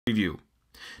Preview.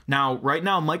 Now, right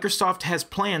now, Microsoft has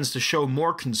plans to show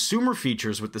more consumer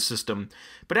features with the system,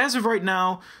 but as of right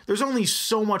now, there's only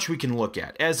so much we can look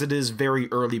at, as it is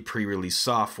very early pre-release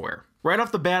software. Right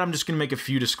off the bat, I'm just going to make a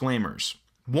few disclaimers.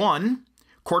 1.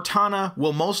 Cortana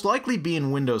will most likely be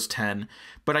in Windows 10,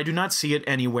 but I do not see it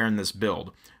anywhere in this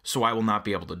build, so I will not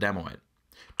be able to demo it.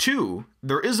 2.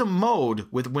 There is a mode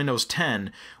with Windows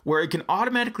 10 where it can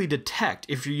automatically detect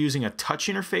if you're using a touch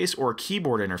interface or a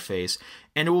keyboard interface,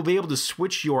 and it will be able to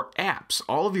switch your apps,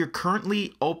 all of your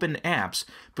currently open apps,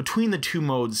 between the two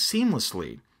modes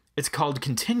seamlessly. It's called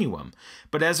Continuum,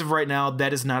 but as of right now,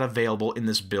 that is not available in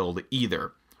this build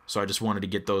either. So I just wanted to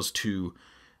get those two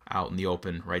out in the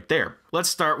open right there. Let's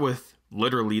start with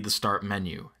literally the start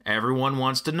menu. Everyone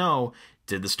wants to know,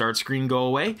 did the start screen go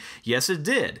away? Yes, it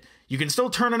did. You can still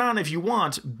turn it on if you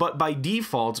want, but by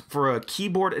default, for a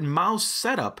keyboard and mouse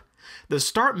setup, the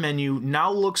start menu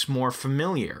now looks more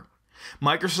familiar.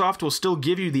 Microsoft will still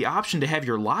give you the option to have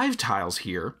your live tiles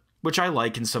here, which I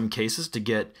like in some cases to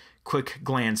get quick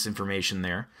glance information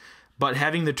there, but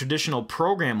having the traditional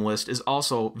program list is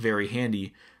also very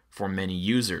handy for many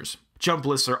users. Jump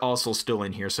lists are also still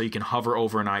in here, so you can hover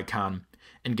over an icon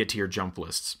and get to your jump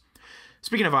lists.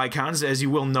 Speaking of icons, as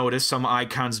you will notice, some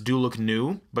icons do look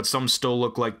new, but some still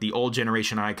look like the old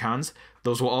generation icons.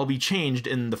 Those will all be changed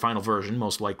in the final version,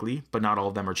 most likely, but not all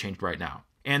of them are changed right now.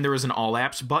 And there is an All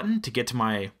Apps button to get to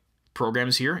my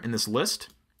programs here in this list,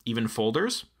 even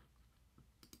folders.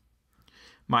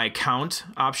 My account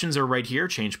options are right here,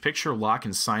 change picture, lock,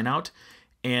 and sign out.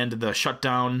 And the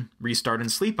shutdown, restart,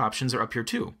 and sleep options are up here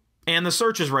too. And the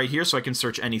search is right here, so I can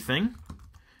search anything,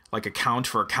 like account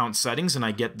for account settings, and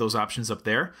I get those options up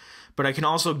there. But I can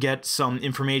also get some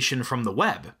information from the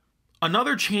web.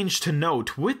 Another change to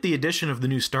note with the addition of the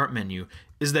new start menu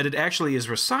is that it actually is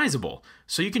resizable,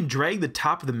 so you can drag the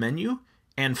top of the menu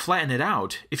and flatten it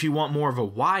out if you want more of a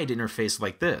wide interface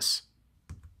like this.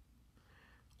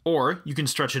 Or you can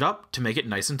stretch it up to make it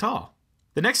nice and tall.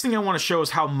 The next thing I want to show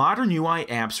is how modern UI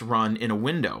apps run in a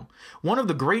window. One of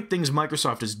the great things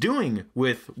Microsoft is doing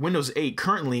with Windows 8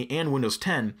 currently and Windows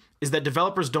 10 is that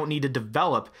developers don't need to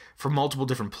develop for multiple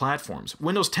different platforms.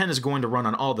 Windows 10 is going to run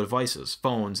on all the devices,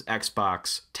 phones,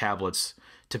 Xbox, tablets,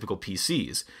 typical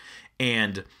PCs.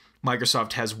 And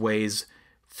Microsoft has ways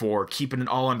for keeping it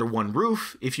all under one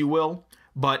roof, if you will,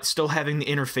 but still having the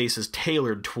interfaces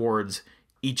tailored towards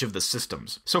each of the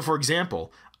systems. So for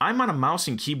example, I'm on a mouse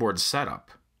and keyboard setup,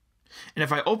 and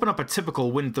if I open up a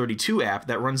typical Win32 app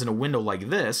that runs in a window like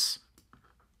this,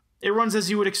 it runs as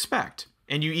you would expect,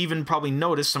 and you even probably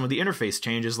notice some of the interface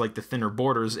changes like the thinner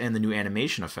borders and the new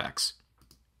animation effects.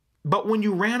 But when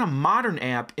you ran a modern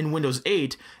app in Windows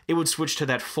 8, it would switch to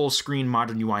that full screen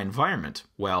modern UI environment.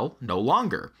 Well, no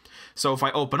longer. So if I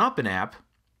open up an app,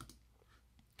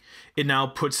 it now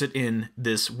puts it in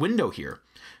this window here.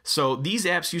 So these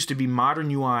apps used to be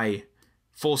modern UI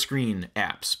full screen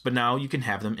apps, but now you can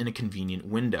have them in a convenient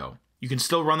window. You can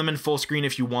still run them in full screen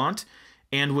if you want,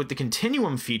 and with the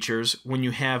Continuum features, when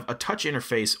you have a touch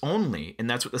interface only, and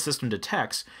that's what the system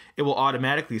detects, it will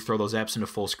automatically throw those apps into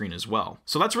full screen as well.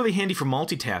 So that's really handy for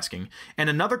multitasking. And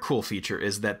another cool feature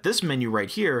is that this menu right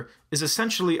here is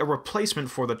essentially a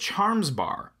replacement for the Charms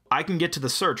bar. I can get to the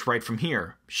search right from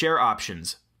here. Share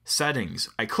options, settings.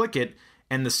 I click it,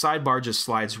 and the sidebar just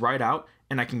slides right out,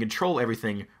 and I can control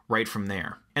everything right from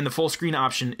there. And the full screen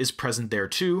option is present there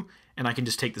too, and I can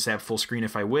just take this app full screen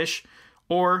if I wish,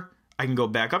 or I can go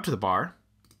back up to the bar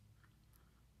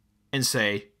and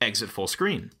say exit full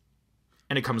screen,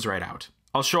 and it comes right out.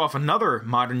 I'll show off another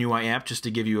modern UI app just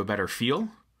to give you a better feel.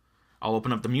 I'll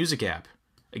open up the music app.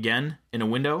 Again, in a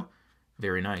window,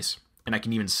 very nice. And I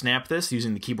can even snap this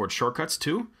using the keyboard shortcuts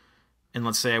too. And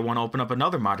let's say I want to open up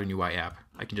another modern UI app.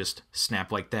 I can just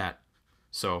snap like that.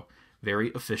 So very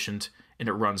efficient, and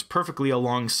it runs perfectly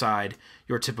alongside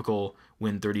your typical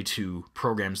Win32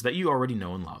 programs that you already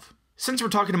know and love. Since we're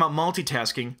talking about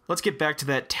multitasking, let's get back to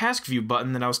that task view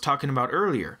button that I was talking about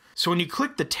earlier. So when you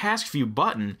click the task view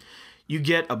button, you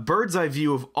get a bird's eye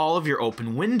view of all of your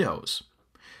open windows.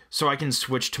 So I can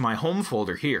switch to my home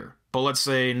folder here. But let's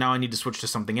say now I need to switch to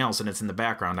something else and it's in the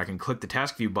background. I can click the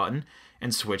task view button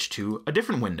and switch to a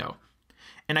different window.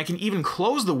 And I can even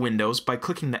close the windows by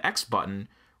clicking the X button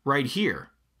right here.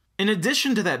 In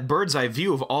addition to that bird's eye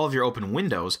view of all of your open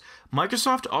windows,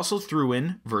 Microsoft also threw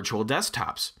in virtual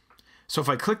desktops. So if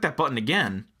I click that button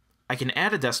again, I can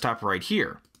add a desktop right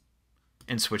here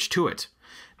and switch to it.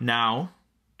 Now,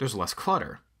 there's less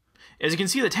clutter. As you can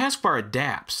see, the taskbar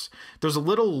adapts. There's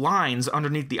little lines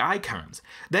underneath the icons.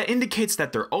 That indicates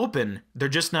that they're open, they're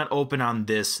just not open on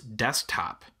this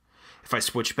desktop. If I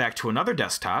switch back to another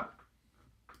desktop,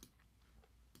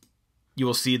 you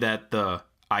will see that the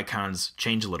icons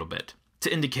change a little bit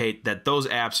to indicate that those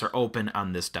apps are open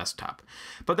on this desktop.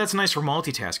 But that's nice for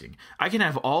multitasking. I can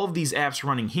have all of these apps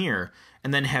running here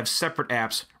and then have separate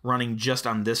apps running just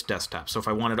on this desktop. So if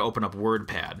I wanted to open up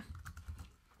WordPad,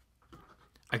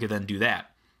 I could then do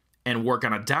that and work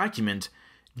on a document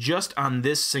just on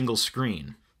this single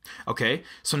screen. Okay,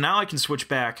 so now I can switch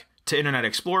back to Internet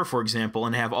Explorer, for example,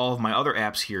 and have all of my other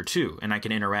apps here too, and I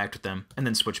can interact with them and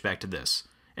then switch back to this.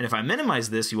 And if I minimize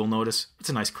this, you will notice it's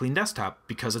a nice clean desktop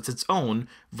because it's its own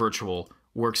virtual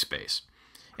workspace.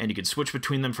 And you can switch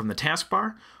between them from the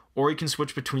taskbar, or you can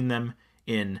switch between them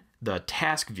in the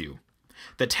task view.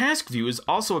 The task view is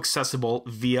also accessible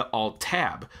via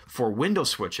Alt-Tab for window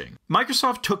switching.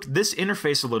 Microsoft took this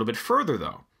interface a little bit further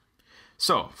though.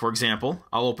 So, for example,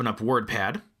 I'll open up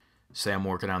WordPad. Say I'm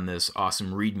working on this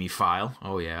awesome README file.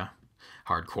 Oh yeah,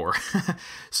 hardcore.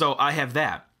 So I have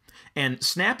that. And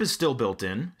Snap is still built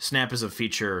in. Snap is a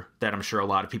feature that I'm sure a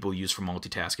lot of people use for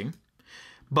multitasking.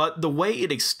 But the way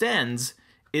it extends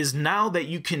is now that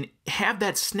you can have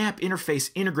that Snap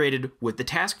interface integrated with the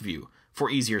task view for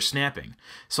easier snapping.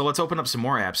 So let's open up some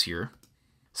more apps here.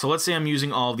 So let's say I'm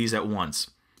using all of these at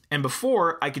once. And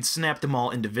before, I could snap them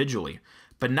all individually.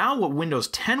 But now what Windows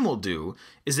 10 will do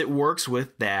is it works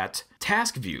with that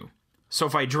task view. So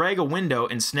if I drag a window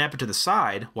and snap it to the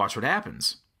side, watch what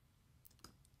happens.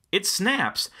 It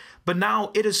snaps, but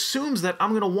now it assumes that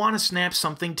I'm going to want to snap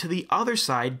something to the other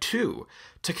side too,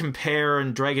 to compare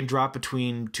and drag and drop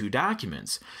between two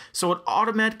documents. So it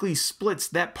automatically splits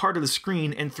that part of the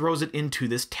screen and throws it into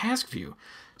this task view.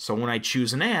 So when I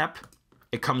choose an app,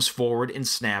 it comes forward and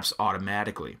snaps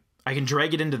automatically. I can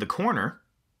drag it into the corner,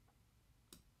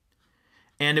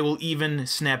 and it will even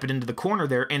snap it into the corner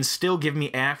there and still give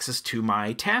me access to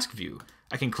my task view.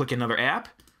 I can click another app.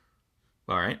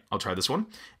 All right, I'll try this one,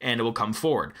 and it will come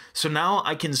forward. So now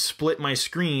I can split my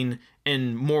screen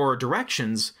in more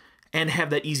directions and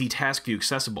have that easy task view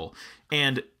accessible.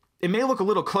 And it may look a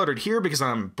little cluttered here because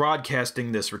I'm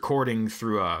broadcasting this recording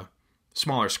through a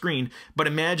smaller screen, but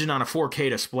imagine on a 4K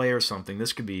display or something,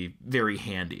 this could be very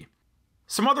handy.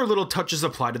 Some other little touches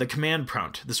apply to the command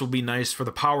prompt. This will be nice for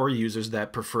the power users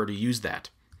that prefer to use that.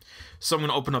 So I'm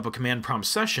going to open up a command prompt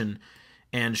session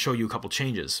and show you a couple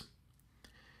changes.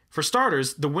 For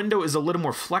starters, the window is a little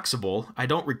more flexible. I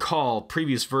don't recall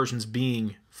previous versions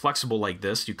being flexible like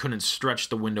this. You couldn't stretch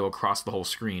the window across the whole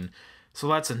screen. So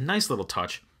that's a nice little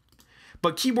touch.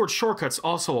 But keyboard shortcuts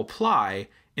also apply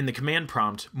in the command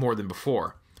prompt more than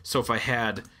before. So if I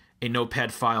had a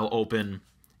notepad file open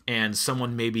and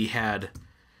someone maybe had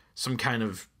some kind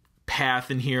of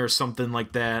path in here or something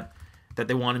like that that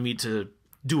they wanted me to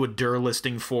do a dir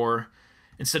listing for,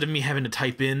 instead of me having to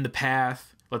type in the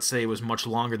path, let's say it was much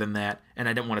longer than that, and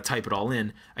I didn't want to type it all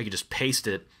in, I could just paste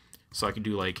it. So I could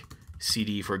do like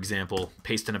CD, for example,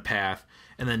 paste in a path,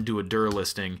 and then do a dir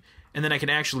listing. And then I can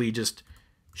actually just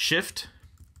shift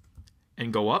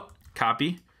and go up,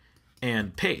 copy,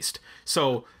 and paste.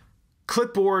 So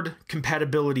clipboard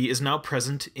compatibility is now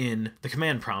present in the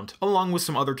command prompt, along with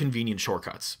some other convenient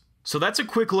shortcuts. So that's a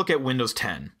quick look at Windows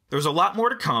 10. There's a lot more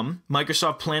to come.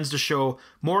 Microsoft plans to show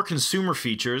more consumer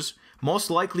features, most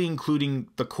likely including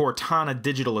the Cortana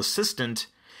digital assistant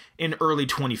in early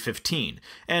 2015.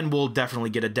 And we'll definitely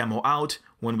get a demo out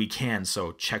when we can,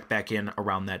 so check back in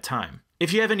around that time.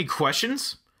 If you have any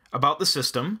questions about the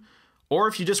system, or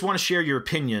if you just want to share your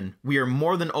opinion, we are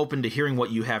more than open to hearing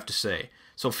what you have to say.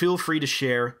 So feel free to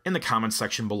share in the comments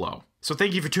section below. So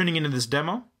thank you for tuning into this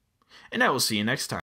demo, and I will see you next time.